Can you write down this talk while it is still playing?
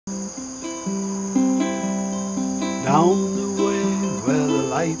Down the way where the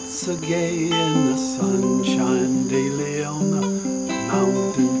lights are gay and the sun shine daily on the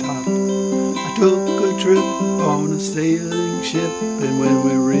mountain top. I took a trip on a sailing ship, and when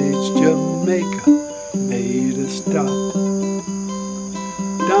we reached Jamaica, made a stop.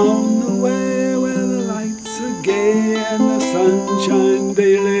 Down the way where the lights are gay and the sun shine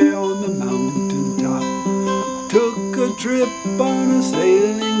daily on the mountain top. Took a trip on a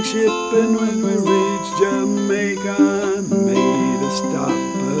sailing ship, and when we reached Jamaica, I made a stop.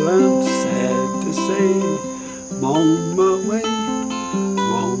 But I'm sad to say, I'm on my way,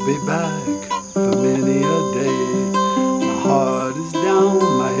 won't be back for many a day. My heart is down,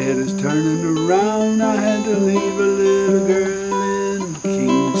 my head is turning around. I had to leave a little girl in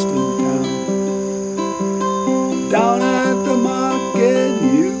Kingston town. Down at the market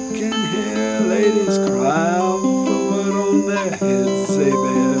you can hear ladies cry out for what on their heads they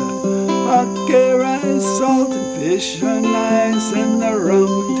bear. Hockey, rice, salt and fish are nice, and the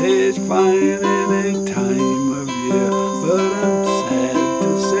rum tastes fine any time of year. But I'm sad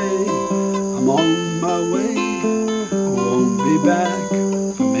to say, I'm on my way, I won't be back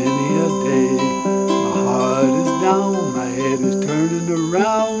for many a day. My heart is down, my head is turning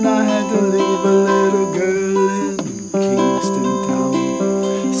around. I had to leave a little girl in Kingston town.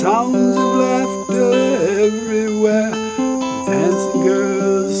 Sounds of laughter everywhere, dancing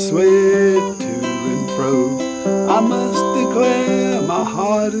girls sway to and fro. I must declare my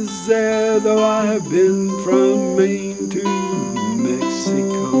heart is there, though I have been from Maine to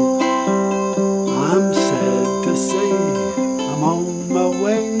Mexico. I'm sad to say, I'm on my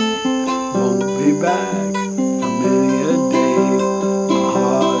way, won't be back